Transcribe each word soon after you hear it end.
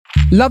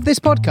Love this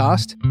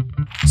podcast?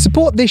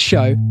 Support this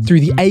show through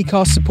the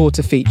Acast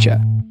supporter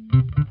feature.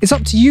 It's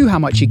up to you how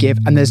much you give,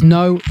 and there's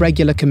no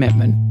regular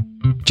commitment.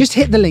 Just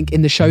hit the link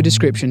in the show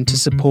description to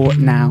support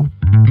now.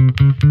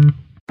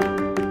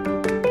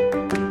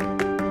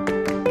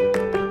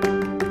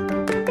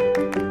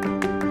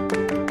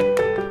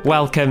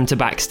 Welcome to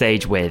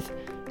Backstage With,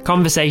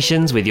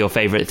 conversations with your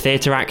favourite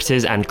theatre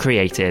actors and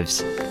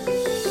creatives.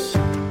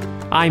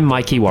 I'm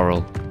Mikey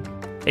Worrell.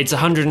 It's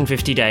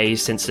 150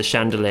 days since the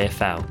chandelier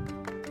fell,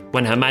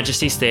 when Her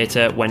Majesty's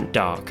Theatre went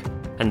dark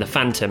and the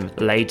Phantom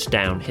laid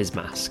down his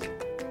mask.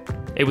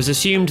 It was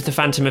assumed the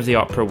Phantom of the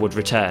Opera would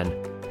return,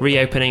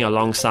 reopening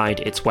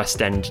alongside its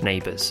West End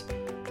neighbours.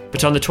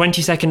 But on the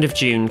 22nd of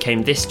June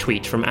came this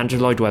tweet from Andrew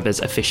Lloyd Webber's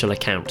official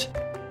account.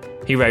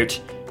 He wrote,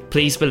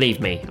 "Please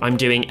believe me, I'm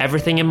doing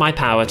everything in my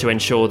power to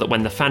ensure that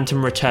when the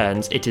Phantom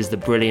returns, it is the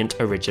brilliant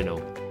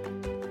original."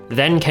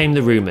 Then came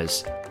the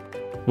rumours.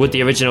 Would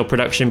the original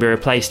production be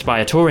replaced by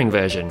a touring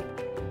version?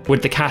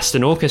 Would the cast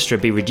and orchestra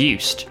be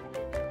reduced?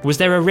 Was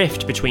there a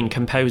rift between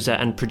composer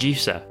and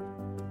producer?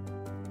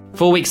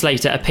 4 weeks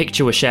later, a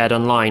picture was shared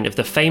online of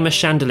the famous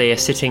chandelier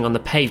sitting on the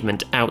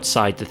pavement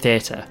outside the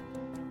theatre.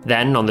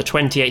 Then, on the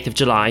 28th of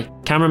July,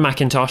 Cameron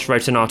Mackintosh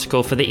wrote an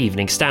article for the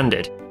Evening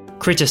Standard,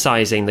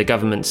 criticising the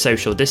government's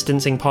social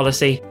distancing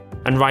policy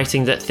and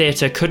writing that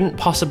theatre couldn't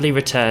possibly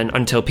return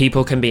until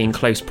people can be in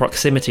close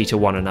proximity to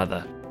one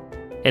another.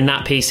 In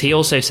that piece, he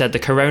also said the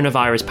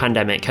coronavirus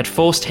pandemic had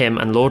forced him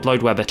and Lord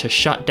Lloyd Webber to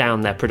shut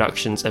down their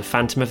productions of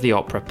Phantom of the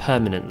Opera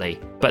permanently,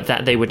 but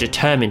that they were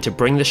determined to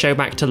bring the show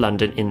back to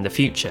London in the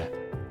future.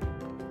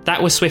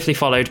 That was swiftly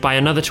followed by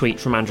another tweet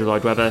from Andrew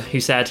Lloyd Webber,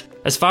 who said,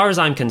 "As far as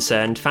I'm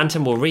concerned,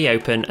 Phantom will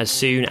reopen as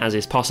soon as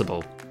is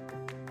possible."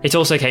 It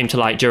also came to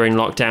light during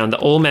lockdown that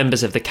all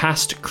members of the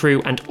cast,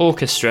 crew and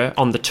orchestra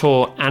on the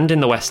tour and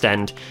in the West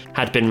End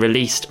had been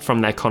released from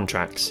their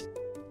contracts.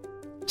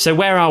 So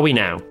where are we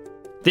now?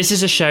 This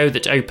is a show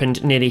that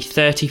opened nearly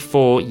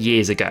 34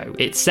 years ago.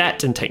 Its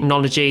set and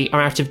technology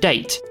are out of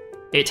date.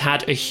 It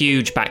had a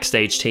huge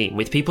backstage team,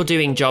 with people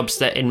doing jobs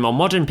that in more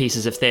modern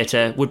pieces of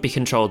theatre would be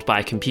controlled by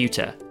a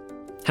computer.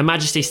 Her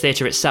Majesty's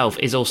Theatre itself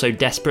is also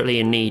desperately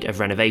in need of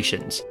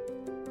renovations.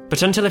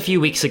 But until a few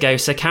weeks ago,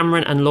 Sir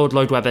Cameron and Lord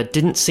Lloyd Webber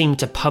didn't seem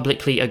to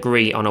publicly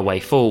agree on a way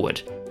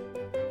forward.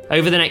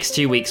 Over the next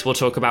 2 weeks, we'll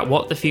talk about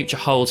what the future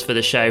holds for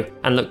the show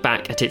and look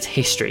back at its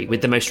history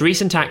with the most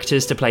recent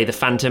actors to play the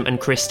Phantom and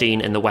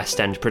Christine in the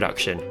West End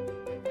production.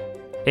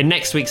 In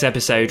next week's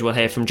episode, we'll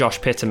hear from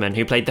Josh Pitterman,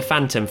 who played the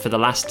Phantom for the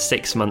last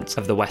 6 months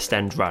of the West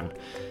End run.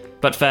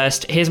 But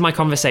first, here's my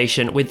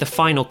conversation with the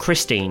final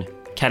Christine,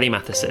 Kelly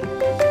Matheson.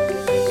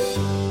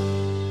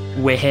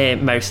 We're here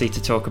mostly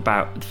to talk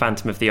about the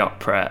Phantom of the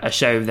Opera, a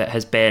show that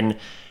has been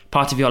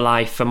part of your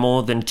life for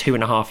more than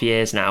 2.5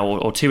 years now,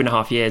 or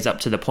 2.5 years up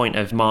to the point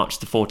of March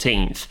the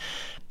 14th.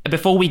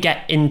 Before we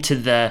get into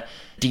the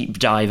deep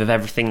dive of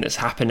everything that's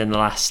happened in the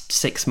last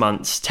 6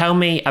 months, tell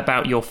me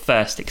about your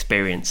first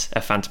experience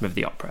of Phantom of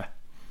the Opera.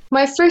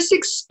 My first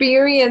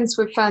experience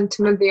with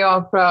Phantom of the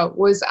Opera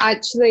was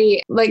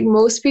actually, like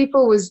most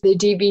people, was the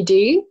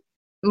DVD.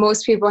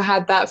 Most people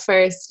had that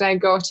first, and I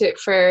got it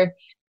for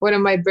one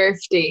of my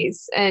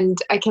birthdays, and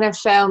I kind of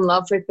fell in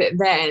love with it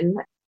then.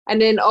 And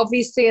then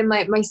obviously in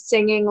like my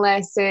singing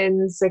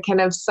lessons, I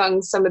kind of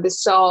sung some of the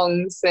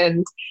songs,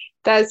 and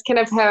that's kind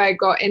of how I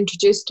got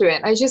introduced to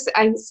it. I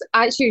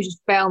actually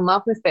just fell in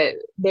love with it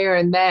there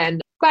and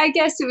then. But I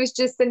guess it was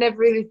just I never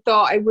really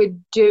thought I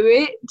would do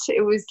it.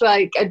 It was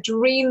like a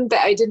dream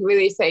that I didn't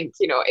really think,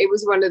 it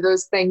was one of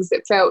those things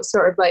that felt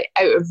sort of like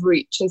out of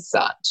reach as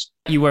such.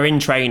 You were in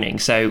training,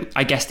 so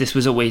I guess this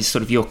was always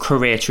sort of your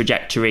career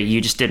trajectory.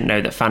 You just didn't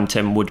know that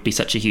Phantom would be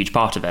such a huge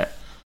part of it.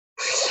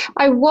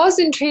 I was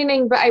in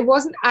training, but I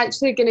wasn't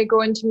actually going to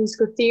go into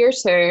musical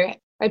theatre.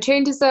 I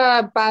trained as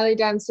a ballet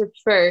dancer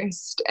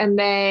first, and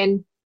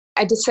then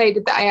I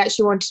decided that I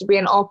actually wanted to be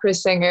an opera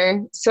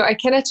singer. So I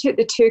kind of took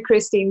the two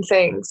Christine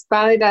things,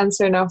 ballet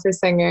dancer and opera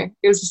singer.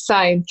 It was a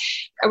sign.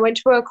 I went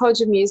to Royal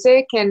College of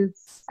Music and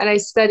I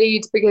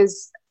studied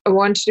because I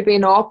wanted to be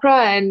in opera,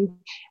 and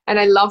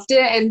I loved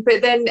it.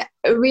 But then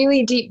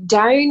really deep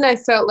down, I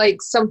felt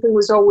like something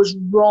was always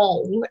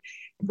wrong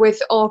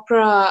with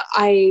opera.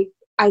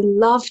 I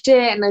loved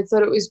it and I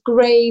thought it was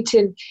great,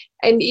 and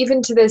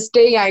even to this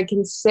day I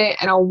can sit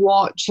and I'll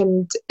watch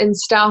and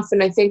stuff,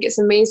 and I think it's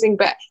amazing,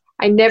 but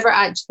I never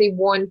actually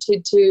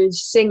wanted to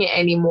sing it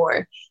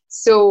anymore.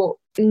 So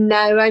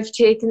now I've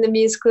taken the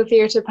musical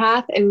theatre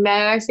path, and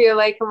now I feel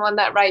like I'm on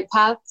that right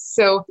path.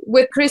 So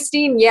with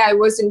Christine, yeah, I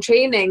was in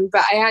training,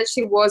 but I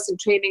actually wasn't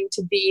training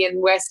to be in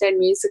West End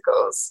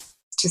musicals.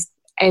 Just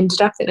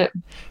ended up in it.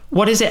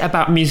 What is it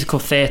about musical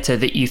theatre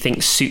that you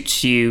think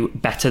suits you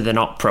better than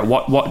opera?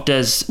 What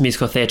does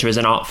musical theatre as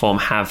an art form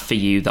have for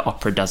you that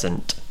opera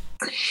doesn't?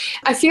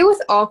 I feel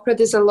with opera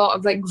there's a lot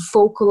of like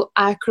vocal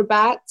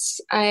acrobats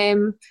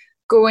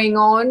going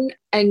on,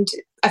 and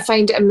I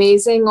find it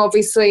amazing.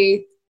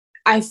 Obviously,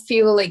 I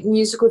feel like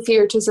musical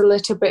theatre is a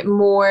little bit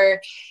more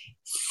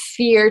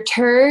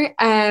theatre.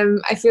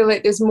 I feel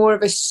like there's more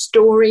of a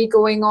story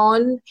going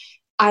on.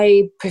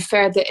 I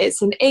prefer that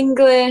it's in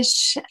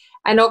English.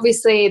 And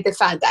obviously the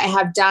fact that I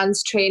have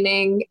dance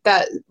training,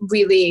 that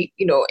really,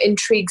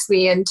 intrigues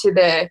me into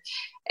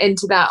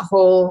that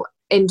whole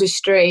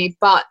industry.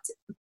 But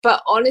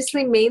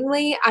honestly,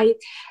 mainly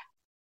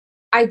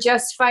I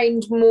just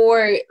find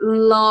more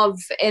love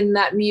in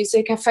that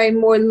music. I find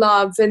more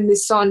love in the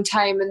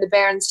Sondheim and the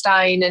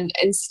Bernstein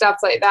and stuff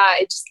like that.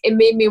 It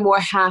made me more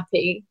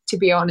happy, to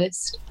be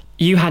honest.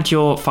 You had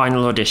your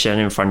final audition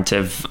in front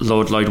of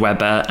Lord Lloyd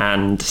Webber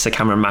and Sir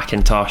Cameron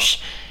Mackintosh.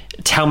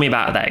 Tell me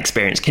about that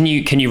experience. Can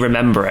you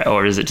remember it,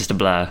 or is it just a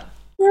blur?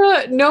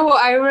 No,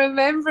 I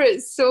remember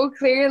it so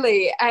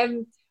clearly.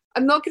 I'm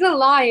not going to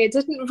lie, I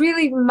didn't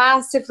really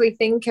massively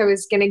think I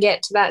was going to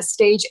get to that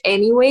stage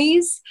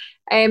anyways.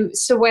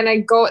 So when I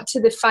got to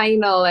the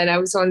final and I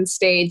was on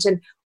stage,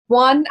 and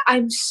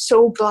I'm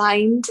so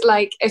blind.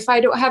 Like, if I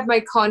don't have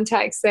my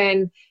contacts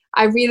in,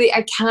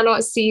 I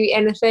cannot see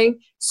anything.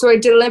 So I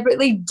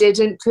deliberately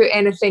didn't put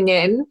anything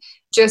in,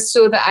 just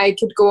so that I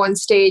could go on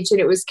stage. And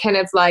it was kind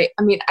of like,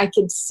 I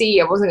could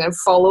see, I wasn't going to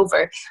fall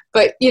over,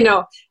 but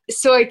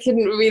so I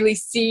couldn't really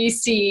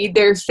see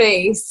their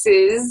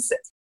faces.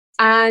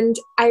 And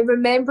I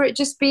remember it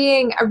just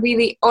being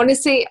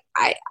honestly,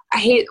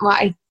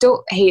 I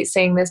don't hate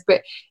saying this,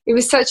 but it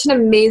was such an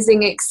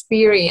amazing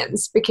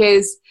experience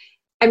because,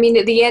 at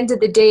the end of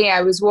the day,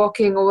 I was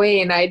walking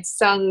away and I'd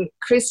sung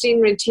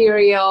Christine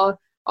material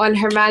on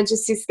Her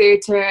Majesty's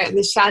Theatre, and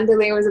the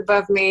chandelier was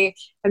above me,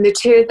 and the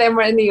two of them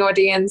were in the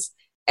audience.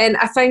 And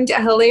I found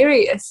it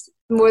hilarious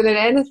more than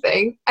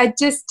anything.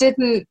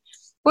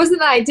 Wasn't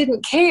that I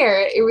didn't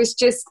care. It was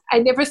just, I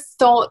never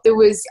thought there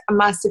was a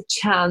massive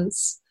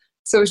chance.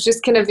 So I was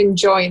just kind of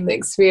enjoying the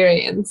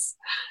experience.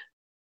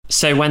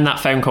 So when that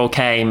phone call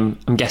came,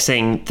 I'm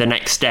guessing the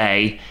next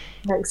day,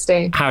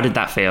 how did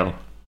that feel?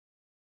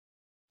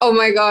 Oh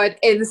my God,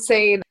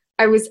 insane.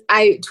 I was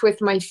out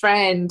with my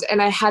friend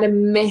and I had a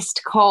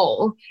missed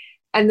call.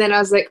 And then I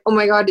was like, oh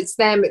my God, it's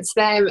them.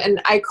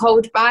 And I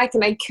called back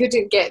and I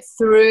couldn't get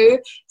through.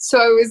 So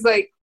I was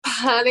like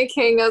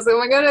panicking. I was like, oh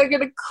my God, I'm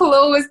going to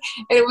close.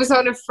 And it was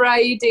on a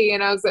Friday.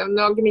 And I was like, I'm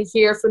not going to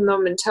hear from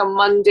them until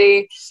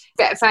Monday.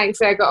 But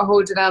thankfully I got a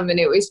hold of them, and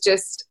it was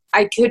just,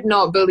 I could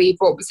not believe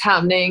what was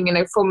happening. And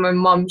I phoned my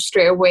mum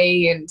straight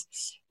away. And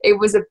it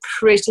was a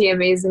pretty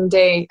amazing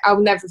day. I'll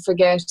never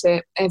forget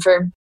it,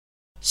 ever.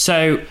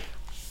 So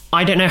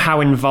I don't know how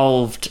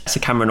involved Sir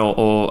Cameron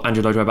or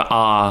Andrew Lloyd Webber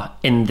are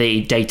in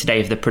the day-to-day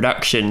of the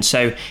production.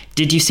 So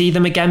did you see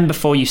them again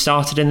before you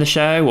started in the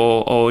show,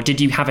 or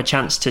did you have a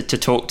chance to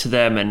talk to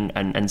them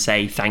and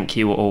say thank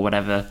you or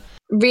whatever?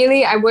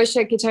 Really, I wish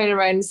I could turn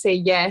around and say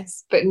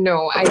yes, but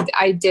no,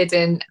 I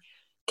didn't.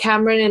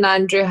 Cameron and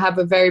Andrew have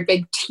a very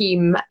big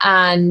team,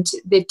 and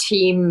the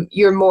team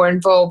you're more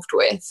involved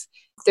with.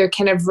 They're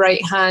kind of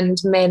right-hand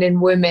men and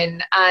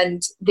women,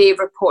 and they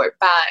report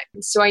back.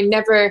 So I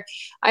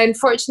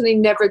unfortunately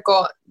never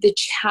got the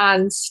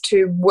chance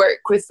to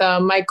work with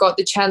them. I got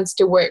the chance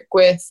to work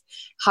with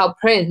Hal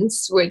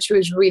Prince, which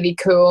was really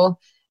cool,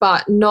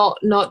 but not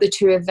the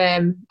two of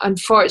them.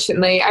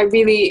 Unfortunately, I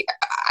really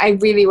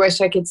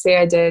wish I could say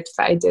I did,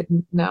 but I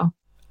didn't. No.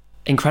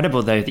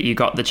 Incredible, though, that you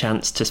got the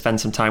chance to spend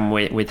some time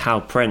with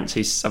Hal Prince,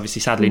 who's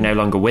obviously sadly no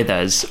longer with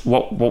us.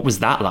 What was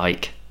that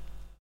like?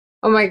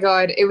 Oh my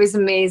God, it was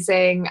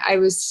amazing. I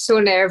was so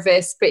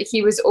nervous, but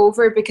he was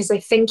over because I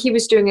think he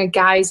was doing a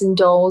Guys and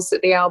Dolls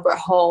at the Albert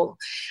Hall.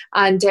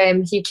 And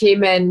he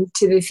came in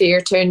to the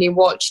theatre and he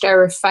watched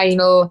our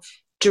final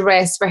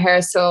dress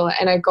rehearsal,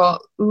 and I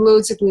got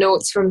loads of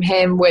notes from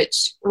him,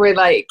 which were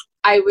like,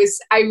 I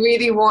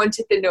really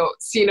wanted the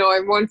notes,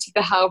 I wanted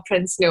the Hal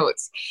Prince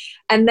notes.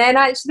 And then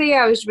actually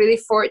I was really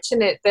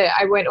fortunate that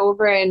I went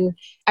over and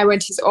I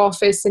went to his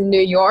office in New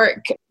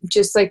York,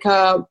 just like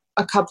a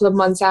couple of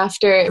months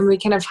after, and we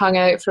kind of hung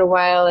out for a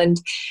while and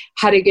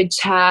had a good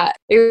chat.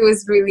 It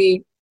was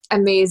really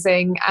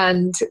amazing,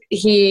 and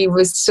we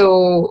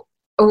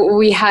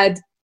had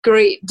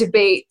great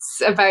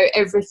debates about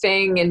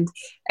everything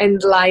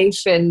and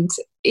life, and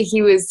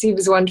he was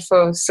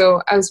wonderful.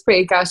 So I was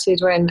pretty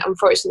gutted when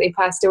unfortunately he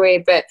passed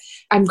away, but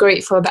I'm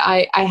grateful that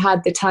I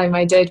had the time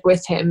I did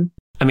with him.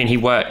 I mean, he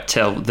worked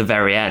till the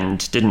very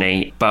end, didn't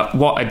he? But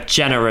what a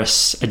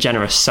generous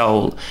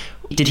soul.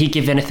 Did he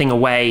give anything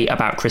away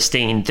about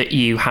Christine that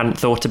you hadn't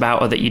thought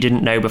about or that you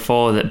didn't know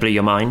before that blew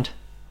your mind?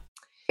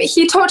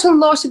 He talked a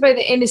lot about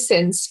the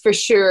innocence, for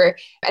sure.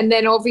 And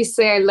then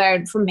obviously I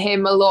learned from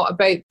him a lot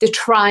about the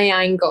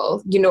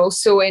triangle,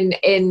 so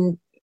in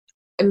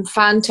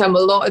Phantom, a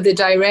lot of the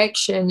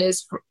direction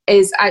is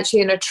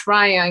actually in a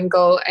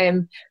triangle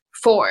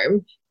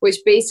form, which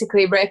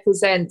basically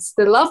represents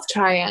the love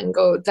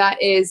triangle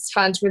that is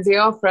Phantom of the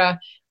Opera,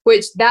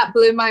 which that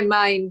blew my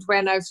mind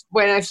when I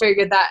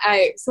figured that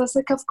out. So I was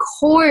like, of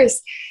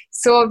course.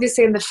 So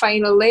obviously in the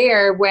final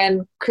layer,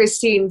 when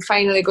Christine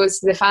finally goes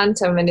to the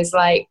Phantom and is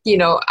like,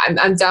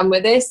 I'm done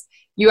with this,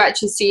 you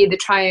actually see the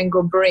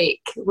triangle break,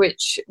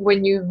 which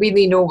when you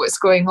really know what's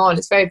going on,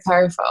 it's very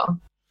powerful.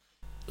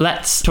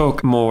 Let's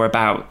talk more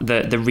about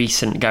the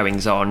recent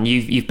goings on.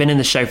 You've been in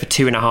the show for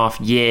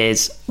 2.5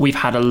 years. We've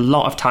had a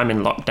lot of time in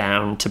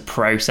lockdown to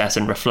process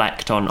and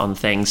reflect on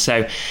things.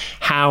 So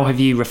how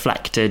have you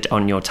reflected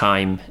on your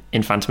time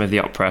in Phantom of the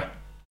Opera?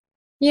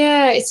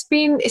 Yeah, it's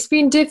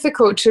been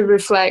difficult to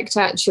reflect,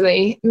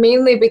 actually,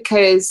 mainly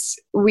because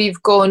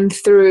we've gone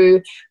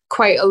through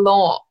quite a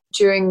lot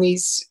during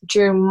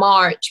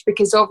March,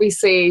 because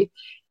obviously,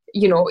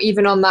 you know,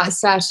 even on that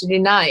Saturday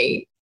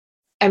night,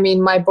 I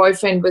mean, my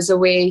boyfriend was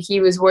away. He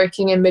was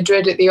working in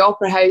Madrid at the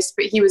Opera House,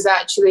 but he was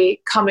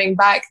actually coming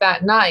back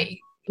that night,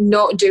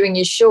 not doing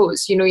his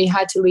shows. You know, he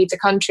had to leave the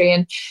country.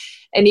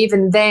 And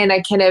even then,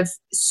 I kind of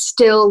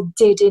still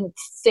didn't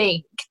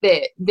think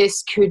that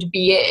this could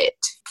be it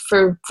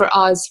for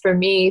us, for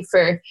me,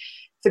 for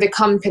the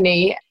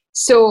company.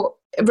 So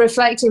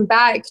reflecting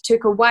back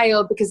took a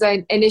while, because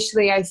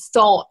initially I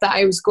thought that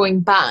I was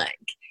going back.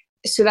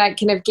 So that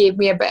kind of gave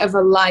me a bit of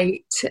a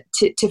light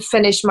to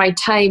finish my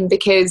time,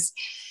 because,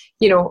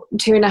 you know,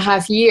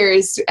 2.5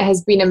 years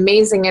has been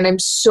amazing. And I'm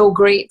so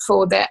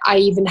grateful that I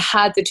even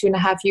had the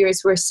 2.5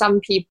 years, where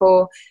some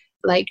people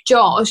like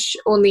Josh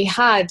only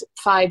had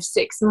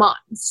 5-6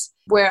 months,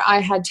 where I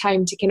had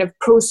time to kind of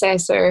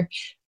process her.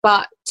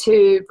 But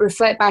to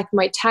reflect back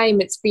my time,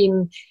 it's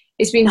been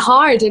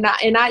hard. And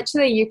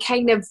actually you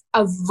kind of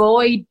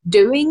avoid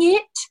doing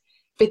it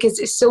because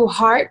it's so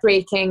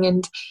heartbreaking.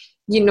 And,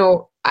 you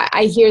know,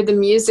 I hear the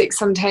music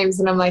sometimes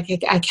and I'm like,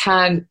 I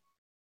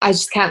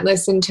just can't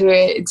listen to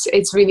it.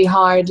 It's really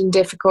hard and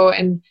difficult,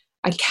 and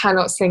I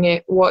cannot sing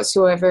it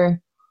whatsoever.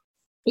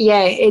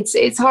 Yeah,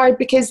 it's hard,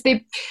 because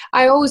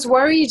I always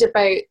worried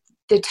about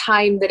the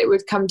time that it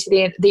would come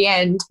to the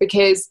end,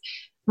 because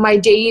my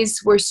days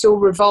were so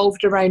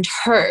revolved around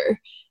her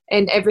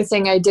and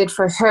everything I did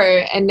for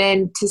her, and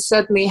then to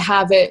suddenly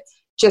have it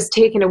just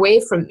taken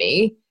away from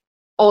me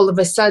all of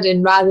a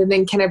sudden, rather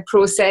than kind of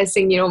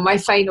processing, you know, my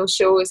final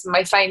shows and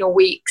my final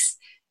weeks,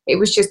 it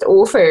was just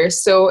over.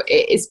 So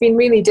it's been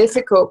really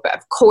difficult. But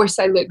of course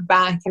I look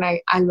back and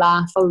I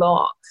laugh a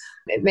lot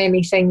at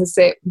many things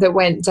that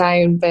went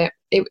down. But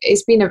it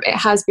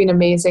has been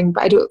amazing,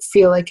 but I don't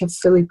feel like I've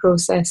fully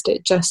processed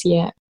it just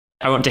yet.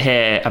 I want to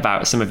hear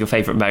about some of your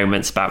favourite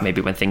moments, about maybe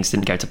when things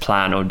didn't go to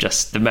plan, or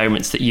just the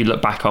moments that you look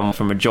back on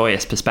from a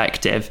joyous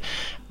perspective.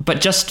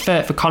 But just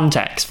for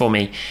context for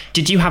me,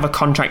 did you have a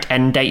contract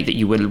end date that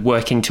you were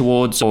working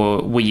towards,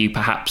 or were you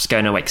perhaps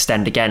going to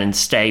extend again and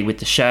stay with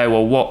the show?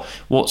 Or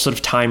what sort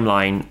of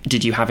timeline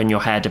did you have in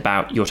your head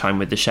about your time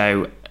with the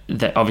show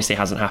that obviously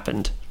hasn't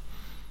happened?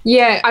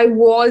 Yeah, I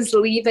was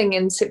leaving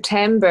in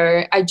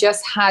September. I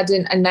just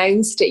hadn't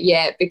announced it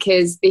yet,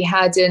 because they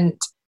hadn't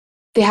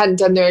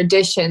done their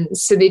auditions,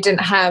 so they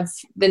didn't have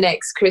the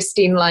next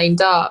Christine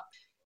lined up.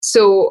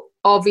 So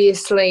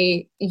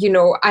obviously, you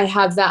know, I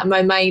have that in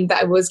my mind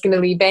that I was going to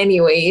leave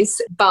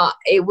anyways, but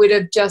it would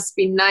have just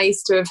been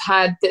nice to have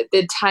had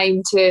the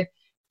time to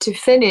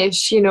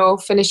finish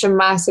a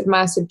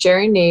massive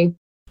journey.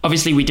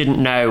 Obviously, we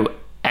didn't know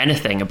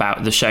anything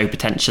about the show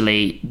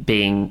potentially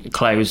being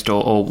closed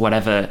or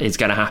whatever is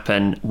going to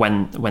happen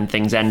when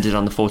things ended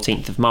on the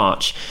 14th of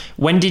March.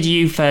 When did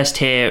you first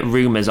hear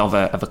rumours of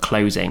a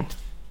closing?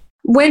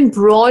 When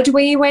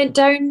Broadway went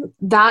down,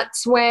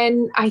 that's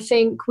when I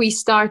think we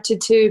started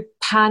to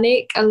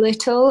panic a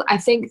little. I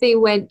think they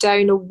went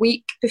down a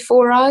week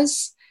before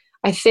us,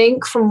 I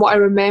think, from what I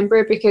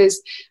remember,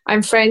 because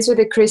I'm friends with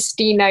a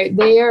Christine out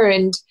there,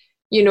 and,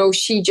 you know,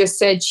 she just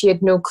said she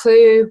had no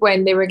clue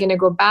when they were going to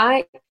go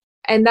back.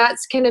 And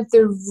that's kind of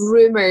the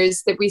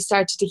rumours that we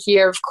started to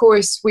hear. Of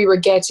course, we were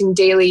getting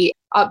daily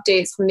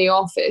updates from the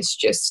office,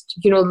 just,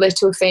 you know,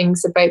 little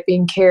things about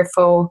being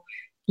careful,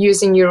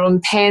 using your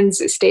own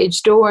pens at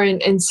stage door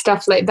and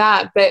stuff like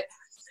that. But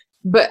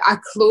a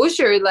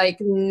closure, like,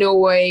 no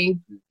way,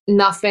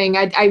 nothing.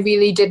 I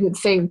really didn't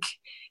think,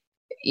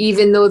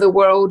 even though the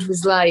world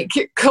was like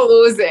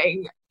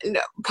closing,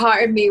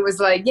 part of me was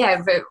like,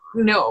 yeah, but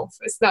no,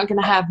 it's not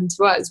going to happen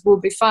to us. We'll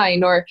be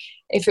fine. Or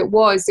if it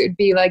was, it would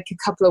be like a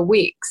couple of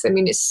weeks. I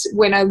mean, it's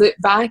when I look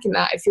back on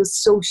that, I feel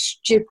so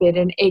stupid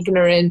and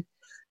ignorant.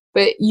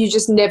 But you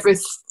just never,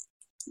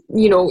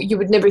 you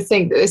would never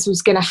think that this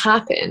was going to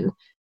happen.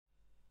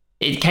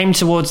 It came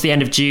towards the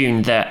end of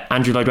June that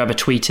Andrew Lloyd Webber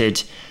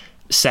tweeted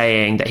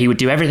saying that he would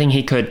do everything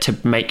he could to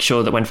make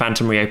sure that when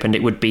Phantom reopened,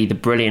 it would be the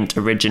brilliant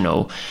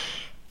original.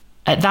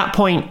 At that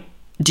point,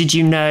 did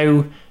you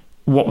know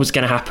what was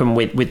going to happen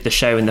with the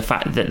show, and the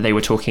fact that they were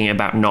talking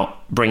about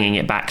not bringing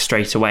it back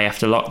straight away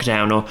after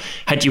lockdown? Or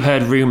had you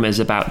heard rumours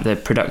about the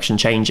production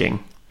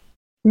changing?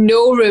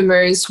 No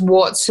rumours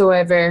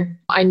whatsoever.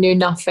 I knew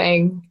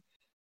nothing.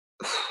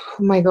 Oh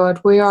my God,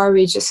 where are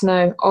we just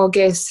now?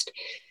 August.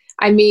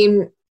 I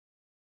mean,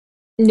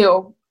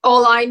 no.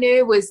 All I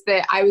knew was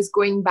that I was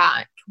going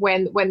back.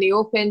 When they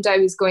opened, I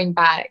was going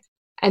back,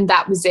 and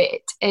that was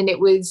it. And it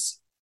was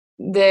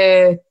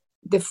the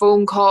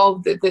phone call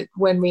that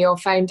when we all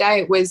found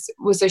out was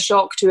a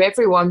shock to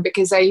everyone,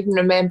 because I even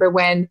remember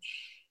when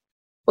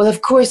well,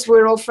 of course,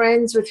 we're all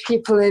friends with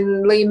people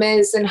in Les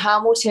Mis and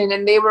Hamilton,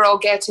 and they were all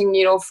getting,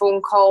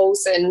 phone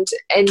calls, and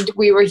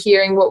we were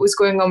hearing what was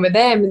going on with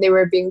them, and they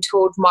were being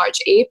told March,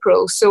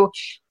 April. So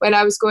when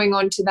I was going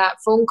on to that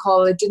phone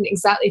call, I didn't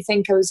exactly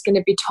think I was going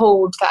to be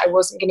told that I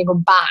wasn't going to go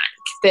back,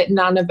 that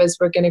none of us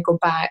were going to go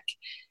back.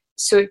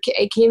 So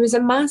it came as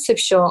a massive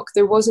shock.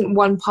 There wasn't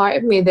one part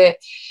of me that,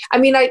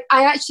 I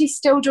actually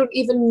still don't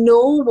even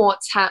know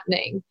what's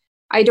happening.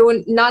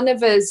 None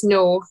of us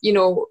know,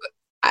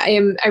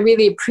 I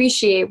really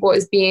appreciate what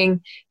is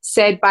being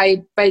said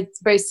by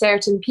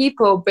certain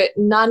people, but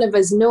none of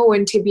us know.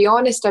 And to be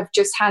honest, I've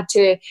just had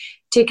to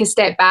take a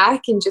step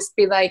back and just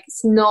be like,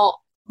 it's not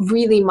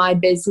really my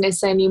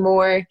business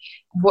anymore.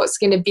 What's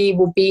going to be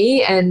will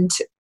be. And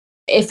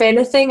if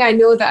anything, I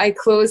know that I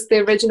closed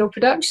the original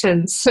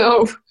production.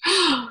 So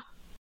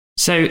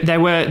there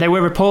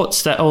were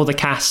reports that all the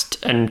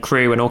cast and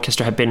crew and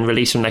orchestra had been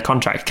released from their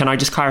contract. Can I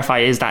just clarify,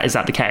 is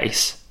that the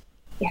case?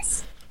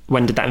 Yes.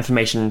 When did that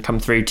information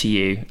come through to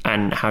you,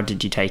 and how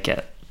did you take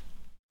it?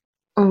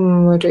 I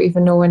don't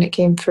even know when it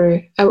came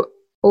through.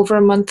 Over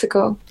a month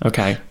ago.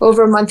 Okay.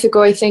 Over a month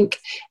ago, I think.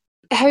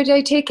 How did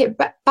I take it?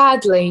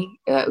 Badly,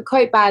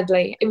 quite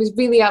badly. It was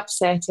really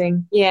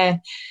upsetting. Yeah,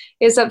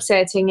 it's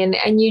upsetting,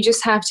 and you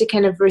just have to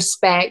kind of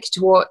respect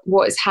what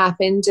has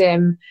happened.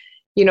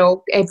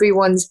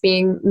 Everyone's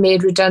being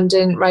made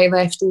redundant right,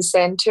 left, and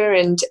centre,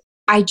 and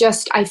I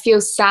feel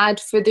sad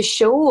for the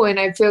show, and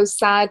I feel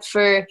sad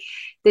for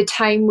the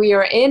time we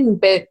are in.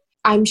 But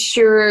I'm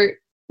sure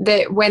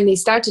that when they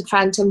started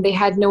Phantom, they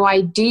had no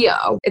idea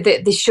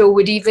that the show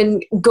would even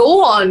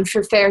go on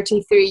for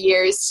 33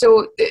 years.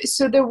 So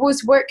there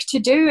was work to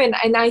do, and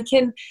I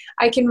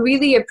can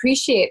really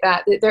appreciate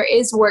that there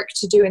is work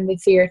to do in the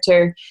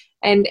theatre.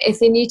 And if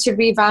they need to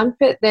revamp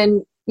it,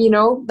 then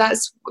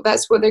that's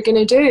what they're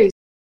going to do.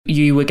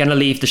 You were going to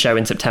leave the show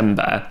in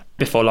September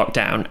before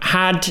lockdown.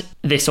 Had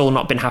this all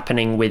not been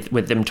happening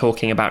with them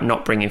talking about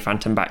not bringing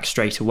Phantom back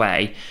straight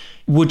away,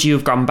 would you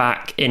have gone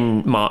back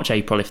in March,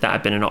 April if that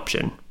had been an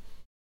option?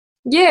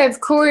 Yeah, of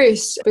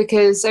course,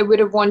 because I would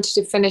have wanted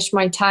to finish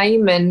my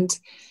time and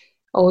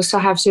also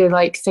have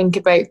to think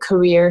about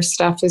career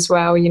stuff as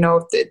well.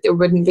 There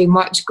wouldn't be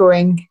much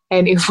going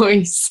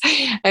anyways,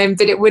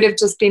 but it would have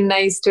just been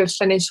nice to have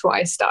finished what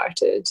I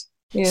started.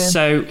 Yeah.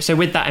 So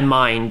with that in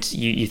mind,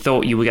 you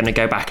thought you were going to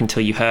go back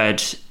until you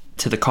heard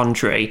to the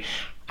contrary.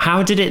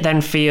 How did it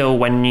then feel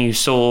when you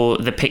saw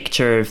the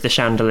picture of the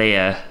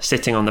chandelier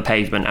sitting on the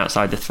pavement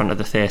outside the front of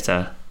the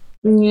theatre?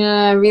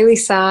 Yeah, really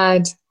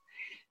sad.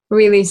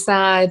 Really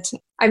sad.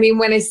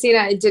 When I seen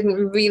it, I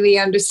didn't really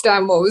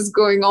understand what was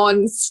going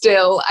on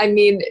still.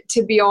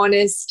 To be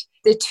honest,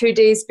 the 2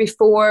 days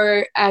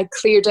before, I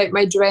cleared out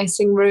my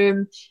dressing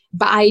room,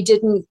 but I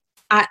didn't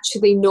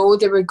actually know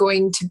they were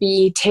going to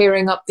be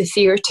tearing up the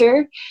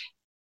theatre.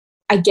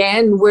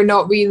 Again, we're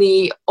not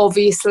really,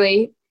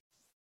 obviously,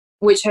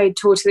 which I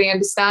totally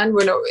understand.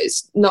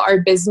 It's not our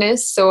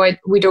business, so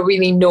we don't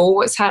really know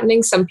what's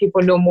happening. Some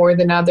people know more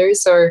than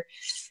others, or,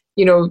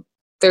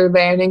 they're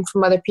learning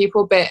from other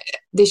people. But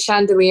the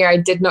chandelier, I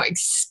did not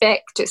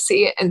expect to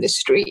see it in the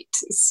street.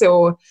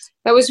 So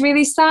that was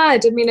really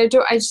sad.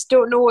 I just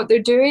don't know what they're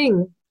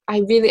doing.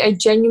 I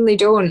genuinely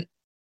don't.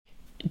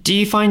 Do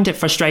you find it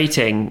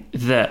frustrating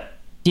that,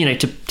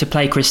 to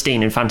play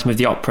Christine in Phantom of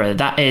the Opera,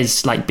 that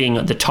is like being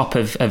at the top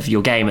of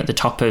your game, at the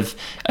top of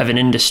an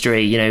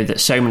industry, that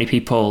so many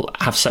people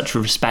have such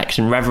respect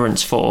and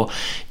reverence for?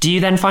 Do you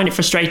then find it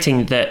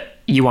frustrating that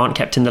you aren't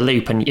kept in the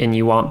loop and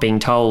you aren't being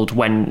told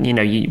when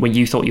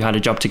you thought you had a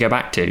job to go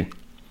back to?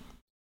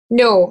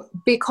 No,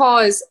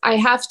 because I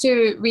have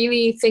to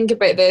really think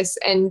about this,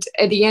 and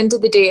at the end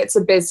of the day, it's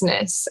a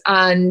business,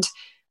 and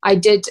I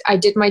did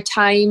my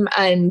time,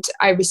 and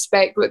I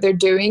respect what they're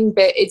doing,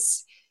 but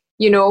it's,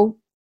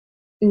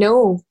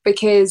 no,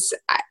 because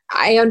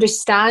I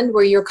understand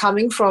where you're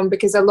coming from,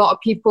 because a lot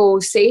of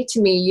people say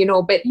to me,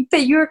 but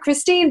you're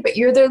Christine, but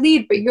you're their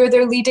lead, but you're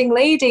their leading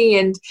lady,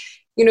 and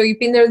you've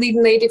been their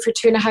leading lady for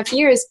 2.5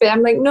 years. But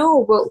I'm like,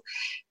 no, well,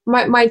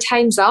 my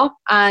time's up,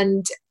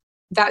 and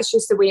that's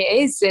just the way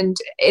it is, and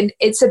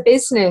it's a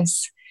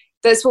business.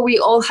 That's what we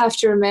all have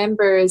to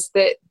remember, is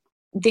that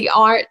the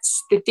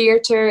arts, the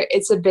theatre,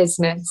 it's a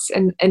business,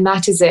 and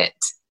that is it.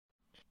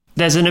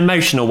 There's an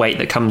emotional weight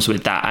that comes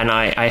with that, and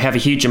I have a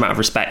huge amount of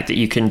respect that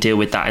you can deal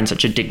with that in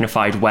such a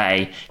dignified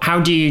way. How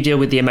do you deal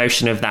with the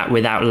emotion of that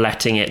without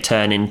letting it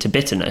turn into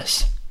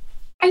bitterness?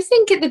 I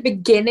think at the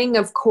beginning,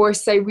 of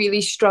course, I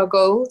really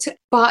struggled,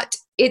 but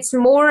it's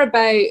more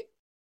about,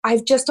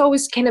 I've just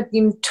always kind of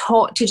been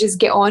taught to just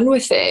get on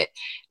with it,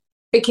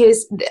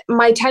 because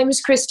my time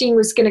as Christine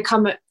was going to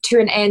come to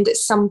an end at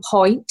some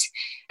point.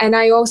 And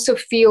I also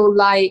feel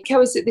like I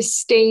was at this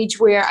stage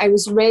where I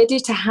was ready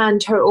to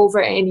hand her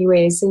over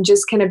anyways, and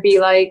just kind of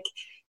be like,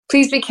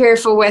 please be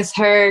careful with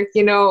her,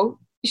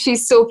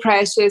 she's so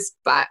precious,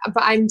 but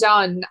I'm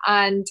done.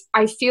 And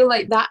I feel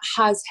like that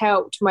has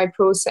helped my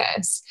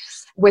process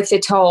with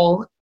it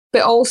all.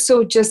 But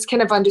also just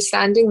kind of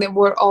understanding that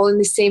we're all in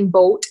the same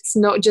boat. It's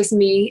not just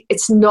me.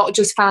 It's not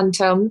just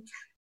Phantom.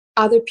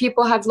 other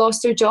people have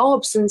lost their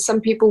jobs and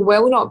some people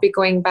will not be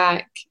going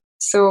back.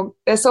 So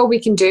that's all we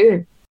can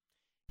do.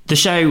 The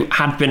show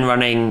had been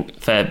running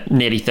for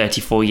nearly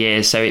 34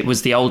 years, so it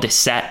was the oldest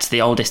set,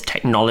 the oldest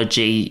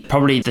technology,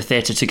 probably the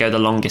theatre to go the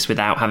longest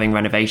without having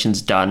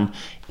renovations done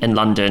in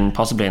London,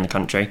 possibly in the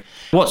country.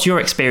 What's your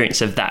experience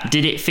of that?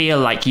 Did it feel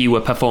like you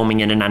were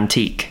performing in an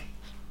antique?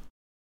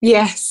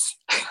 Yes,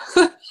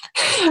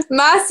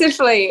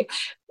 massively.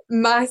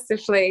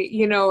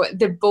 You know,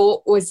 the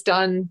boat was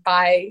done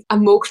by a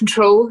Mo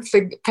Control,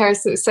 the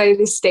person outside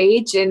the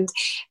stage, and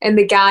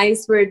the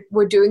guys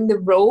were doing the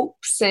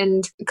ropes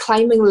and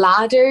climbing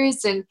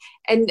ladders, and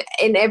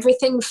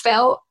everything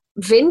felt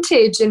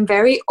vintage and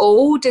very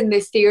old, and the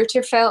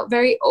theatre felt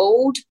very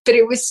old, but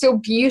it was so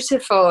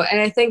beautiful.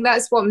 And I think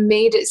that's what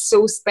made it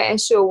so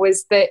special,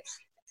 was that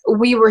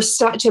we were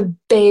such a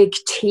big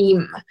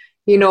team.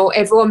 You know,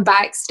 everyone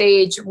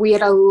backstage, we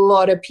had a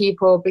lot of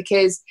people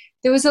because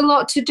there was a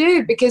lot to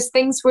do, because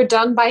things were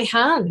done by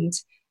hand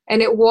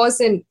and it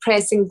wasn't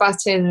pressing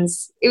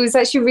buttons. It was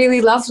actually really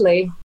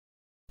lovely.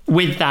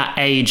 With that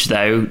age,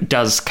 though,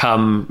 does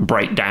come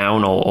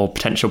breakdown or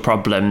potential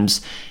problems.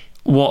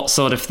 What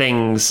sort of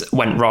things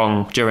went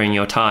wrong during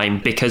your time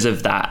because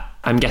of that?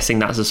 I'm guessing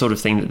that's the sort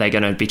of thing that they're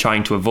going to be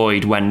trying to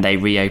avoid when they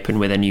reopen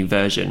with a new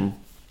version.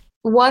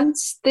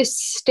 Once the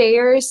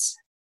stairs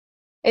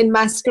in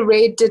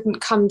Masquerade didn't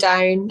come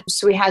down,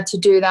 so we had to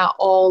do that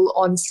all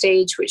on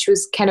stage, which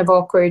was kind of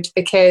awkward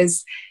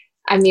because,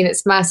 I mean,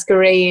 it's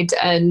Masquerade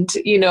and,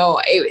 you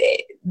know,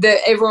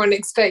 everyone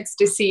expects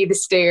to see the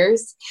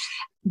stairs.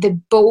 The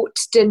boat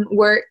didn't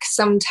work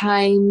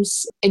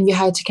sometimes, and you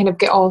had to kind of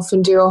get off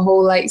and do a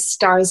whole like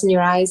stars in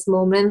your eyes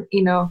moment,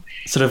 you know.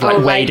 Sort of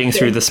like wading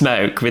through the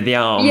smoke with the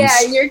arms.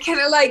 Yeah, you're kind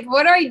of like,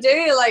 what do I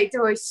do? Like,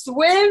 do I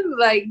swim?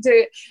 Like,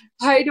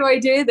 how do I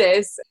do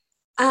this?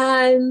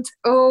 And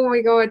oh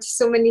my God,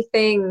 so many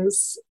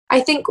things. I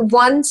think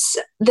once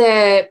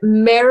the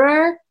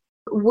mirror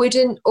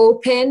wouldn't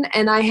open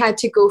and I had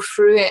to go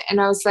through it, and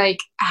I was like,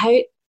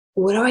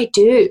 what do I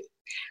do?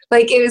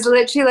 Like, it was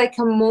literally like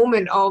a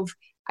moment of,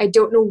 I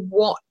don't know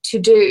what to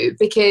do,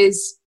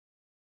 because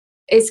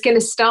it's going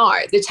to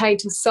start the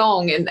title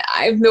song and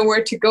I have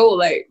nowhere to go.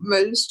 Like,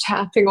 I was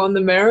tapping on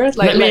the mirror.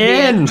 Like, let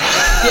me in.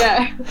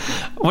 Yeah.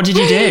 What did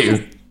you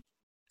do?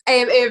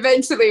 It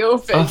eventually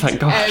opened. Oh, thank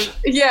gosh.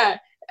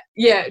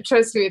 Yeah,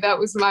 trust me, that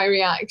was my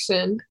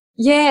reaction.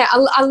 Yeah,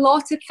 a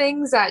lot of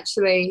things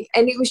actually.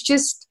 And it was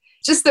just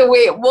the way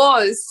it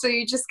was. So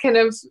you just kind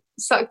of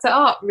sucked it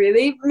up,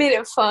 really. Made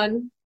it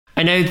fun.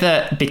 I know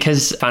that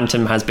because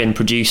Phantom has been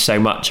produced so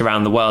much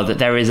around the world, that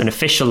there is an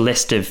official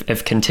list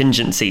of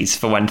contingencies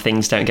for when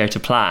things don't go to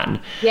plan.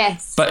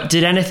 Yes. But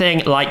did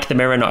anything like the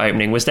mirror not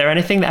opening, was there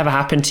anything that ever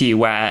happened to you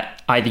where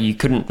either you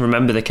couldn't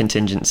remember the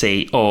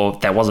contingency or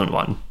there wasn't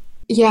one?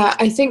 Yeah,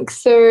 I think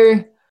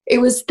it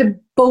was the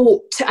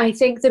boat. I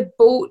think the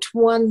boat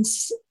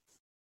once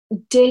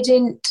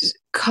didn't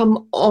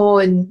come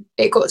on.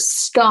 It got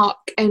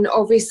stuck. And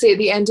obviously at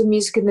the end of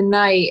Music of the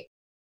Night,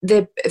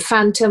 the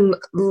Phantom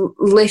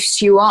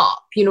lifts you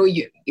up. You know,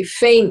 you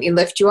faint, it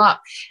lifts you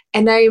up.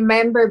 And I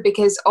remember,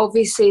 because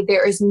obviously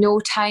there is no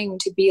time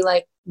to be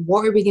like,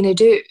 what are we going to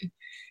do?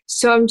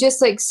 So I'm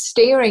just like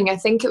staring. I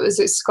think it was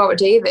at Scott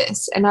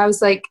Davis. And I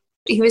was like,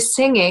 he was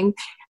singing.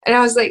 And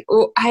I was like,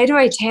 oh, how do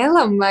I tell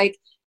him? Like,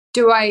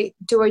 do I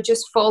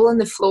just fall on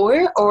the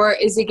floor, or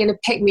is he going to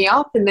pick me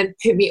up and then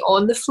put me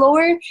on the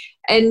floor?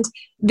 And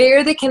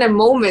they're the kind of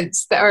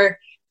moments that are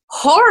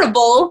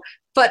horrible,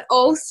 but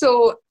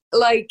also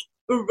like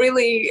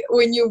really,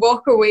 when you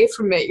walk away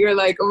from it, you're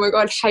like, oh my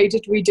God, how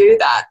did we do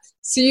that?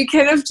 So you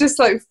kind of just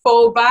like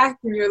fall back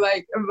and you're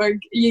like, are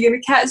you going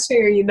to catch me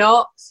or are you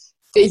not?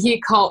 But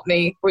he caught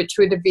me, which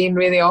would have been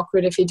really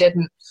awkward if he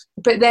didn't.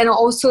 But then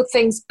also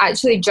things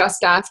actually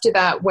just after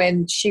that,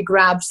 when she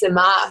grabs the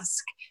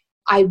mask,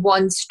 I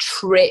once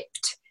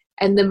tripped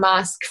and the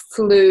mask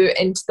flew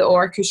into the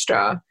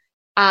orchestra.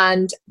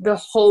 And the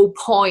whole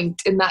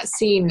point in that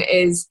scene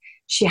is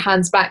she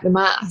hands back the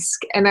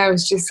mask. And I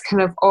was just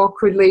kind of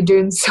awkwardly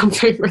doing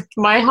something with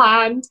my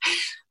hand,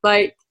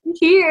 like,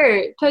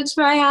 here, touch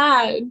my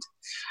hand.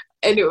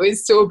 And it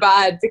was so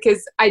bad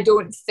because I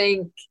don't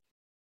think,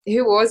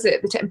 who was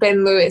it?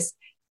 Ben Lewis.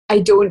 I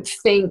don't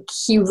think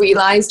he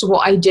realized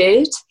what I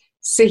did.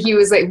 So he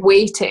was like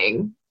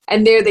waiting.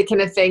 And they're the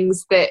kind of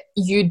things that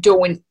you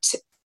don't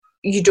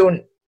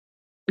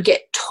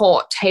get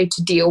taught how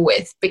to deal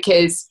with,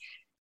 because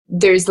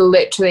there's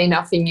literally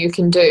nothing you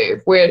can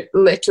do. Where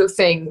little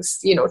things,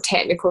 you know,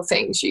 technical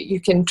things you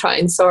can try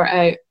and sort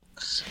out.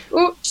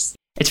 Oops.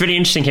 It's really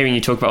interesting hearing you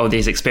talk about all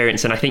these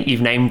experiences, and I think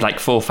you've named like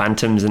 4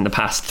 Phantoms in the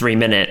past 3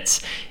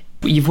 minutes.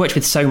 You've worked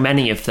with so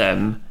many of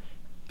them.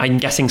 I'm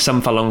guessing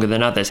some for longer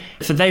than others.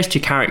 For those 2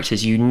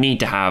 characters, you need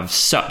to have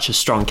such a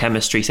strong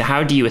chemistry. So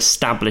how do you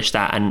establish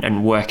that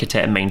and work at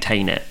it and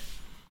maintain it?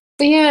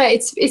 Yeah,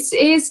 it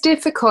is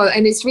difficult,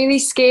 and it's really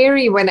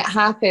scary when it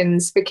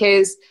happens,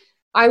 because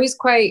I was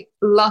quite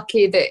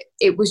lucky that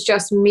it was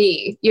just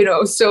me, you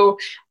know. So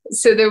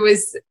there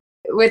was,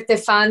 with the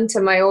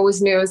Phantom, I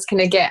always knew I was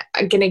gonna get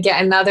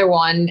another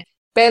one.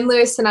 Ben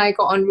Lewis and I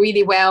got on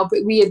really well,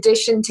 but we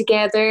auditioned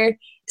together.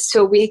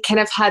 So we kind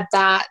of had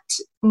that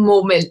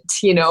moment,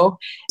 you know.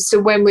 So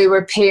when we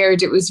were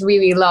paired, it was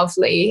really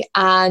lovely.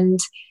 And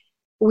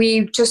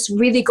we just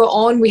really got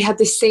on. We had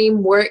the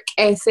same work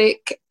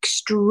ethic,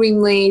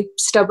 extremely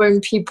stubborn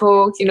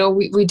people. You know,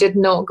 we did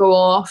not go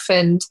off,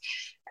 and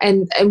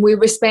we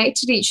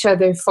respected each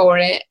other for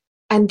it.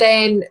 And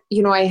then,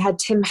 you know, I had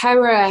Tim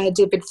Howard, I had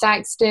David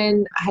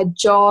Thaxton, I had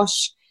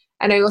Josh,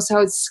 and I also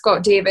had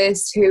Scott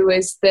Davis, who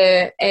was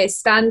the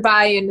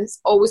standby and has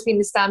always been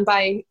the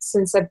standby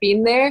since I've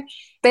been there.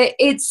 But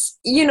it's,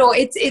 you know,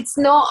 it's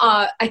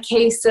not a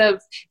case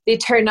of they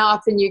turn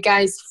up and you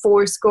guys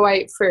force go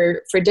out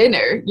for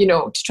dinner, you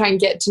know, to try and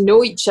get to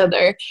know each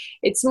other.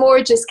 It's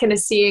more just kind of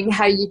seeing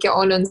how you get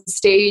on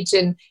stage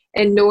and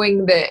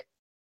knowing that,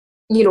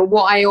 you know,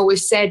 what I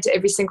always said to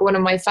every single one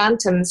of my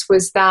Phantoms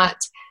was that,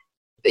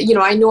 you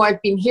know, I know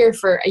I've been here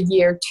for a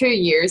year, 2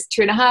 years,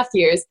 2.5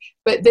 years,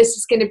 but this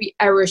is going to be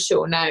our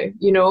show now,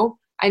 you know.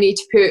 I need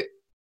to put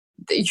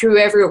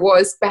whoever it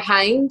was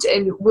behind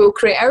and we'll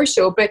create our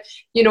show. But,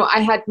 you know,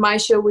 I had my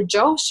show with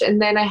Josh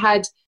and then I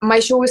had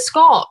my show with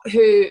Scott,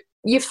 who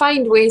you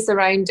find ways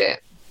around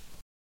it.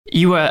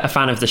 You were a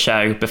fan of the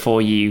show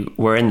before you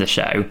were in the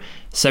show.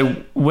 So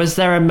was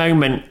there a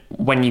moment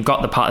when you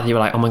got the part that you were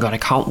like, oh my God, I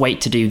can't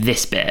wait to do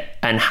this bit?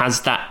 And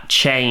has that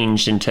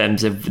changed in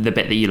terms of the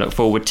bit that you look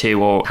forward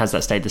to, or has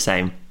that stayed the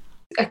same?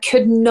 I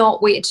could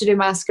not wait to do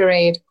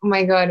Masquerade. Oh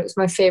my God, it was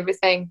my favourite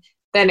thing.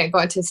 Then it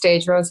got to the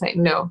stage where I was like,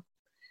 no.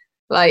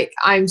 Like,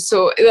 I'm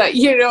so, like,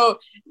 you know,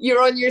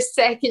 you're on your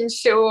second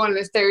show on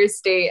a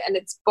Thursday and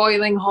it's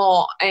boiling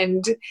hot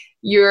and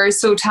you're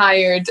so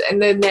tired.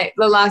 And then the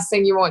last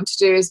thing you want to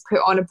do is put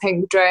on a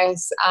pink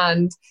dress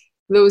and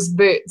those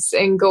boots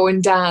and go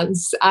and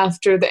dance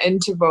after the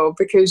interval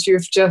because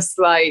you've just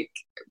like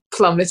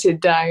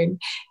plummeted down.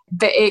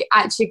 But it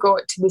actually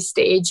got to the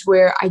stage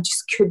where I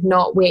just could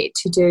not wait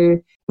to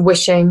do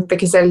Wishing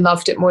because I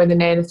loved it more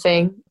than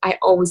anything. I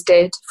always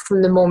did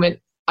from the moment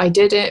I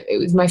did it. It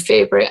was my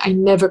favourite. I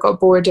never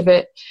got bored of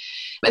it.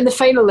 And the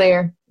final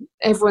layer,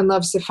 everyone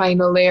loves the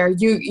final layer.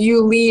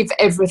 You leave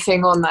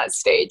everything on that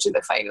stage at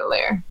the final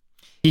layer.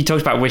 You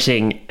talked about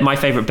Wishing. My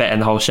favourite bit in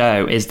the whole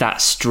show is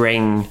that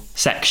string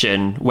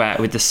section where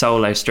with the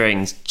solo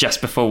strings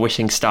just before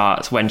Wishing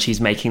starts, when she's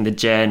making the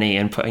journey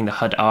and putting the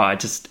hood on.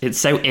 It's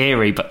so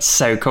eerie but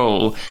so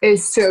cool.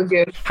 It's so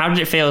good. How did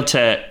it feel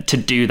to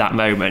do that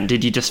moment?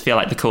 Did you just feel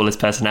like the coolest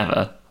person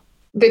ever?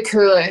 The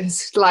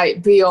coolest,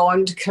 like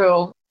beyond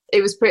cool.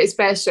 It was pretty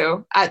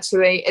special,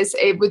 actually.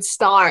 It would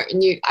start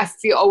and I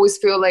always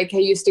feel like I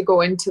used to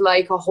go into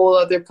like a whole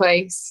other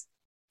place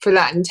for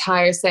that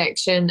entire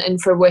section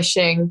and for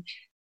Wishing.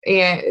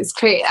 Yeah, it's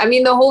great. I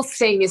mean, the whole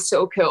thing is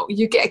so cool.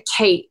 You get a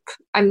cape.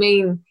 I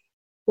mean,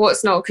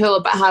 what's not cool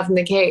about having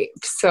the cape?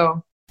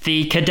 So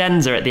the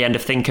cadenza at the end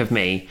of Think of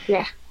Me.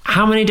 Yeah.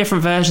 How many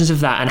different versions of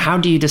that, and how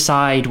do you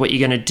decide what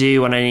you're going to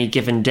do on any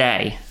given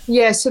day?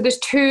 Yeah, so there's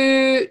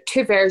two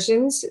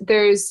versions.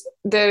 There's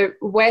the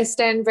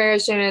West End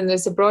version and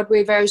there's the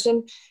Broadway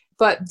version.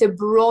 But the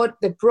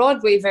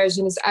Broadway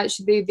version is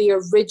actually the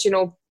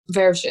original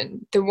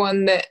version, the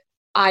one that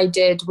I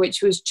did,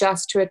 which was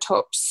just to a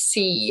top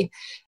C.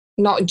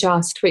 Not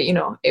just, but you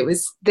know, it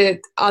was the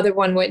other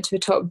one went to a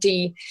top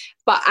D.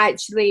 But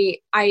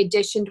actually, I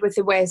auditioned with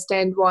the West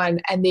End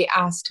one and they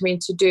asked me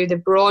to do the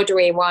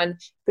Broadway one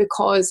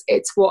because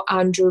it's what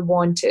Andrew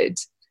wanted.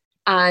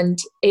 And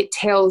it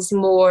tells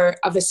more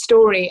of a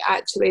story,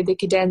 actually, the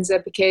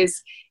cadenza, because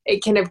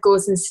it kind of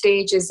goes in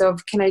stages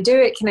of, can I do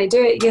it? Can I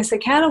do it? Yes, I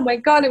can. Oh my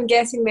God, I'm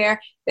getting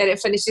there. Then it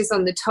finishes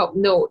on the top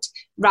note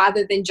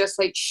rather than just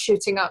like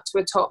shooting up to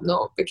a top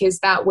note, because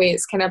that way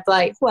it's kind of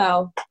like,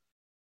 well,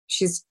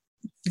 she's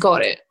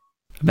got it.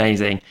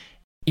 Amazing.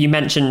 You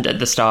mentioned at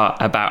the start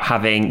about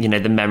having, you know,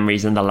 the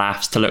memories and the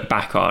laughs to look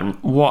back on.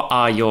 What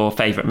are your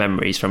favourite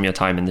memories from your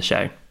time in the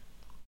show?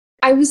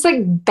 I was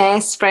like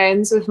best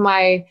friends with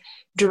my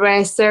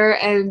dresser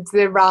and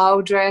the Rao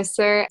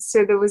dresser.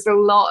 So there was a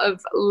lot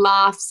of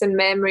laughs and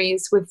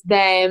memories with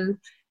them,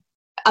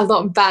 a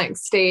lot of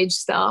backstage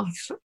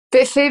stuff.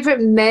 But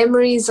favourite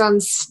memories on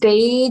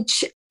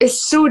stage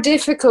is so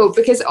difficult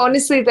because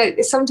honestly,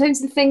 that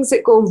sometimes the things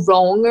that go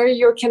wrong are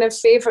your kind of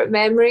favourite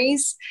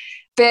memories.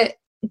 But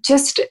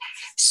just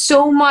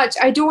so much,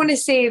 I don't want to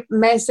say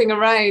messing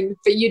around,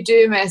 but you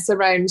do mess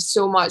around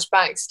so much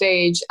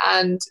backstage,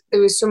 and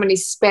there was so many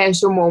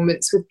special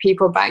moments with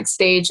people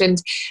backstage.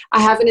 And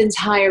I have an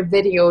entire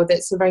video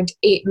that's around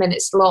 8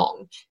 minutes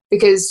long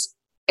because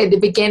at the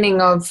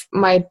beginning of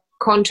my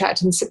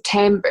contract in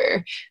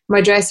September,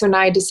 my dresser and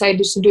I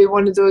decided to do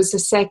one of those a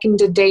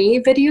second a day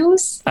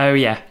videos. Oh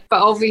yeah.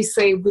 But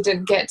obviously we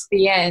didn't get to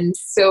the end,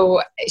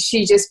 so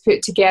she just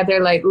put together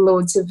like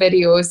loads of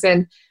videos,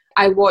 and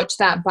I watched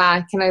that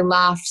back and I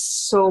laughed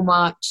so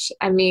much.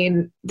 I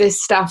mean, the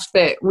stuff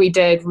that we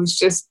did was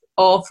just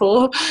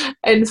awful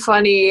and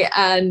funny,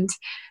 and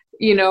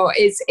you know,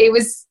 it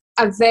was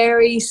a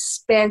very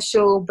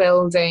special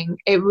building.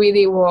 It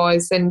really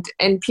was, and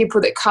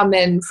people that come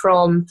in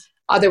from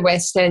other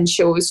West End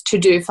shows to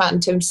do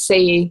Phantom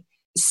say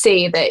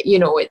say that, you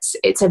know,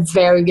 it's a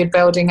very good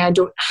building. I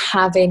don't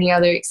have any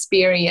other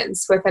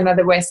experience with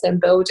another West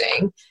End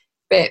building,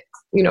 but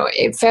you know,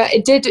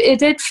 it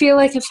did feel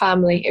like a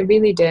family. It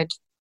really did.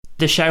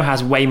 The show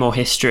has way more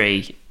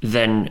history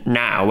than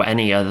now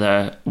any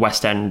other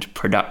West End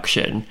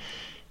production.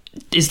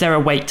 Is there a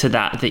weight to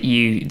that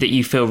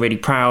you feel really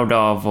proud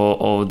of,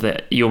 or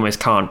that you almost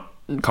can't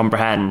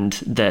comprehend,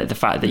 the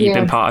fact that you've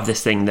been part of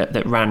this thing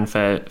that ran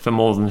for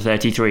more than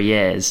 33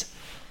 years?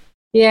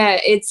 Yeah,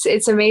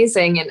 it's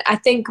amazing. And I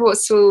think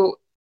what's so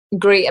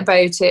great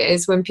about it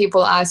is when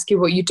people ask you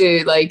what you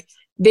do, like,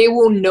 they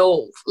will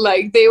know,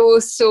 like, they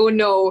will so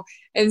know,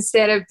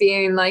 instead of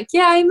being like,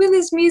 yeah, I'm in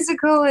this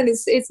musical and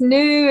it's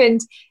new,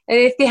 and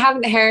if they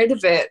haven't heard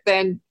of it,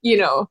 then, you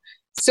know.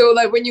 So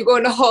like when you go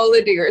on a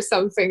holiday or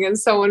something and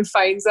someone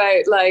finds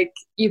out like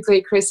you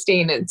play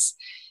Christine, it's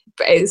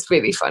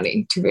really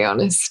funny, to be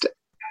honest.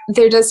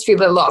 There does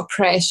feel a lot of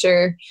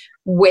pressure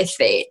with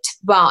it,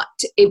 but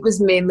it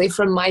was mainly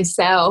from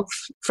myself,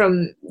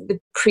 from the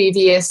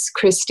previous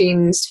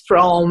Christines,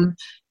 from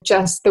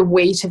just the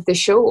weight of the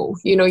show.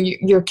 You know,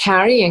 you're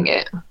carrying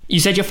it. You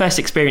said your first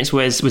experience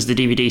was the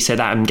DVD, so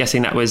that I'm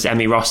guessing that was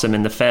Emmy Rossum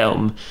in the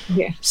film.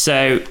 Yeah.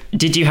 So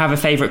did you have a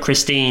favourite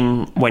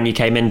Christine when you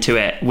came into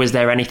it? Was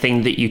there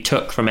anything that you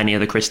took from any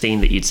other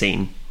Christine that you'd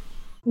seen?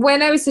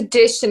 When I was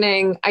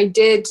auditioning, I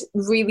did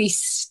really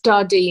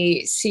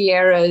study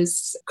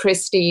Sierra's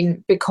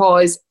Christine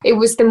because it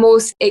was the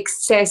most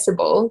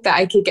accessible that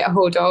I could get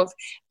hold of.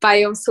 But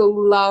I also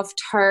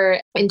loved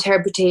her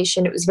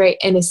interpretation. It was very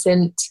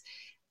innocent,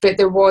 but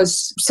there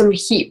was some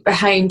heat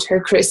behind her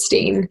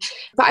Christine.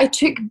 But I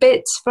took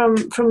bits from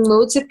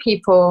loads of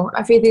people.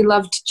 I really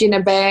loved Gina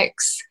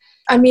Beck's.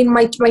 I mean,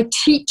 my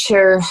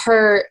teacher,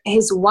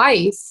 his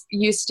wife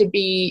used to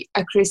be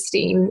a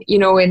Christine, you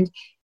know, and,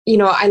 you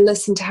know, I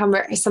listened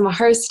to some of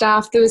her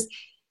stuff. There was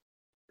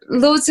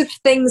loads of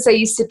things I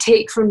used to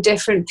take from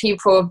different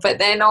people, but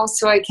then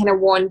also I kind of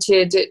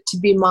wanted it to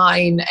be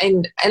mine.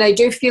 And I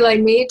do feel I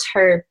made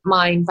her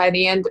mine by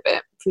the end of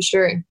it, for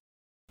sure.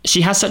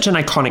 She has such an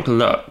iconic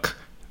look.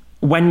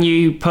 When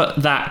you put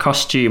that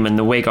costume and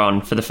the wig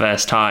on for the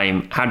first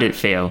time, how did it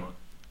feel?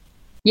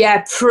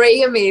 Yeah,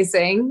 pretty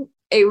amazing.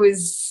 It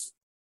was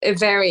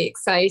very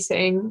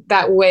exciting.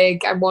 That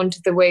wig, I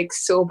wanted the wig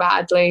so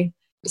badly.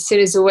 As soon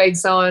as the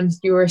wig's on,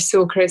 you were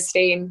so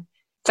Christine.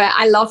 But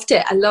I loved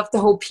it. I loved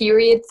the whole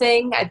period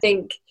thing.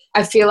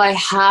 I feel I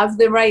have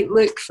the right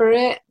look for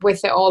it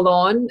with it all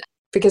on,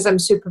 because I'm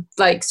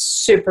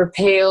super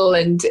pale,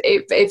 and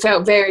it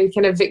felt very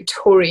kind of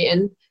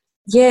Victorian.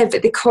 Yeah,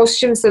 but the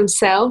costumes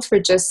themselves are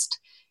just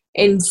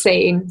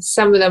insane.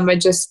 Some of them are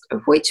just,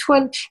 which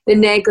one? The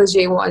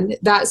negligee one.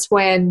 That's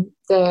when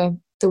the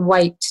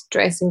white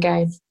dressing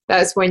gown.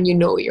 That's when you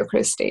know you're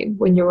Christine,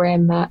 when you're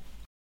wearing that.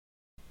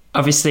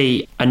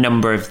 Obviously, a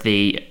number of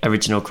the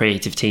original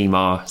creative team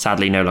are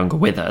sadly no longer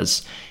with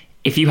us.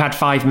 If you had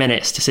 5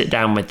 minutes to sit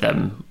down with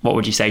them, what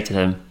would you say to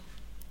them?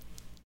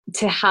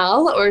 To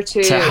Hal or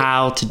to... To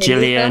Hal, to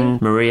Gillian,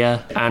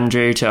 Maria,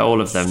 Andrew, to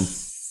all of them.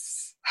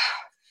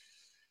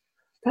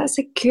 That's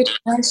a good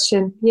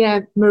question.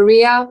 Yeah,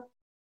 Maria,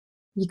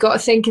 you got to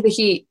think of the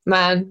heat,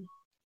 man.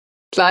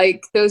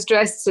 Like, those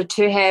dresses are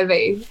too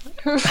heavy.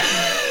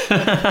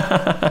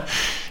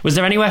 Was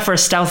there anywhere for a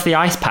stealthy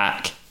ice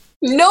pack?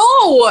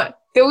 No,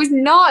 there was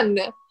none.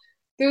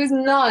 There was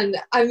none.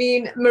 I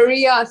mean,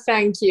 Maria,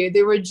 thank you.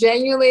 They were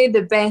genuinely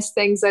the best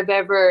things I've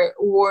ever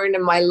worn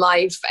in my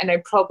life, and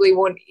I probably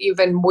won't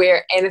even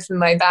wear anything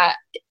like that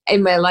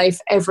in my life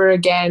ever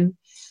again.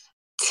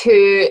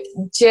 To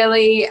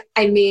Jilly,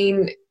 I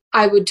mean,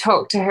 I would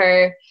talk to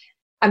her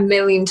a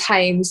million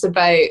times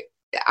about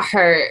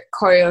her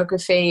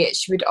choreography.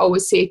 She would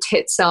always say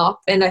tits up,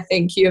 and I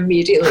think you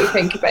immediately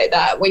think about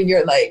that when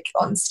you're like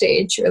on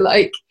stage. You're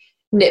like,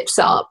 nips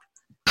up.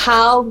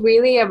 Hal,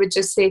 really, I would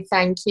just say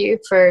thank you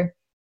for,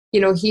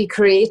 you know, he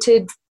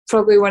created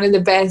probably one of the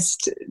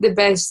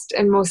best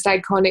and most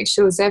iconic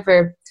shows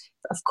ever.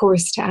 Of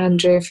course, to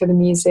Andrew for the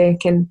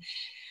music, and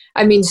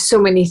I mean, so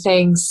many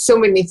things.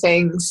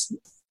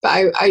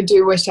 But I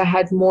do wish I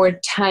had more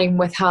time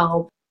with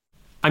Hal.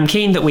 I'm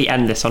keen that we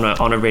end this on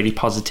a really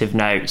positive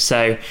note.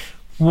 So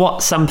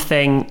what's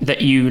something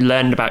that you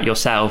learned about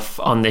yourself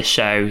on this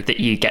show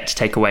that you get to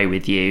take away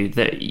with you,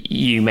 that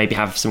you maybe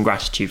have some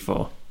gratitude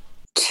for?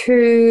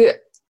 To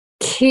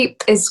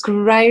keep as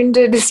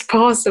grounded as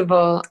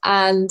possible,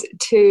 and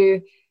to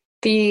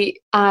be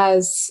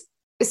as...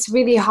 It's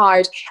really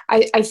hard.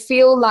 I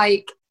feel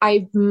like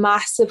I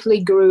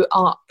massively grew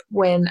up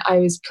when I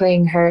was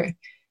playing her.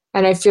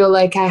 And I feel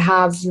like I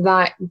have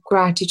that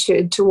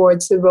gratitude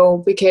towards the role,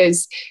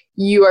 because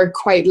you are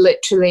quite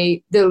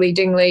literally the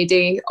leading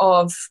lady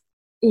of,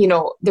 you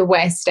know, the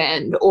West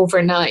End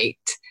overnight.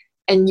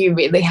 And you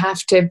really have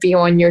to be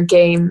on your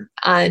game.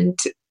 And,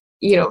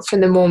 you know,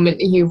 from the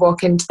moment you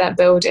walk into that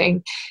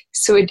building.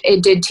 So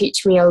it did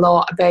teach me a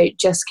lot about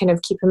just kind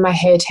of keeping my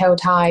head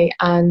held high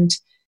and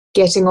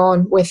getting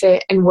on with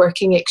it and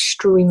working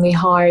extremely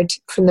hard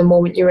from the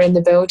moment you're in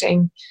the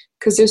building.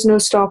 Because there's no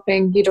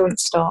stopping. You don't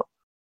stop.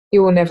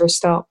 You will never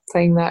stop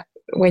playing that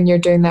when you're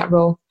doing that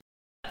role.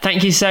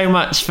 Thank you so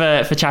much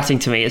for chatting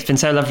to me. It's been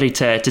so lovely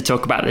to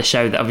talk about this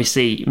show that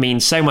obviously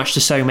means so much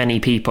to so many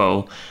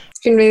people. It's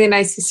been really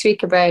nice to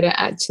speak about it,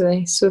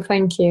 actually. So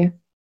thank you.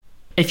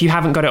 If you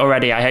haven't got it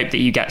already, I hope that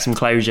you get some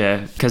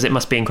closure, because it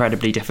must be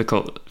incredibly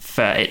difficult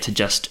for it to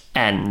just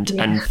end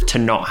and to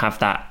not have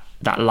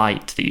that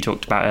light that you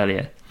talked about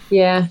earlier.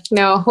 Yeah,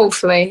 no,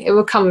 hopefully it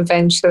will come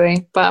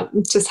eventually, but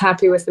I'm just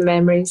happy with the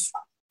memories.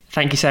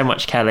 Thank you so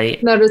much, Kelly.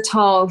 Not at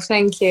all.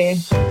 Thank you.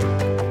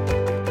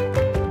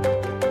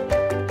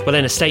 Well,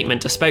 in a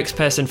statement, a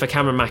spokesperson for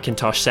Cameron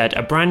Mackintosh said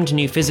a brand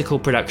new physical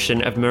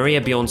production of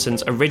Maria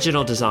Bjornsson's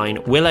original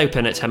design will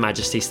open at Her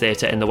Majesty's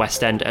Theatre in the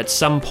West End at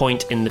some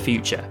point in the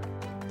future.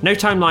 No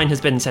timeline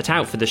has been set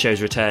out for the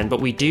show's return,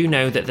 but we do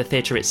know that the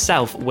theatre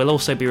itself will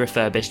also be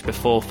refurbished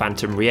before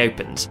Phantom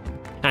reopens.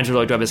 Andrew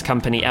Lloyd Webber's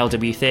company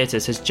LW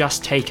Theatres has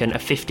just taken a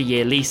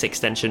 50-year lease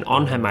extension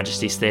on Her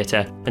Majesty's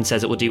Theatre and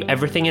says it will do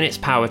everything in its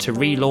power to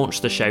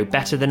relaunch the show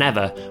better than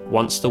ever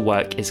once the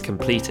work is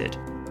completed.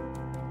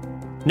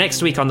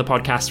 Next week on the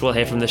podcast, we'll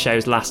hear from the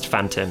show's last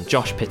Phantom,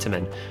 Josh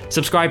Pitterman.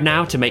 Subscribe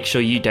now to make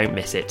sure you don't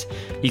miss it.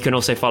 You can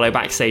also follow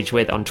Backstage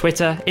With on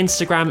Twitter,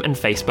 Instagram and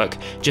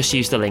Facebook. Just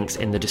use the links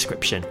in the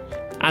description.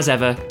 As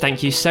ever,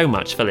 thank you so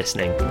much for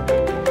listening.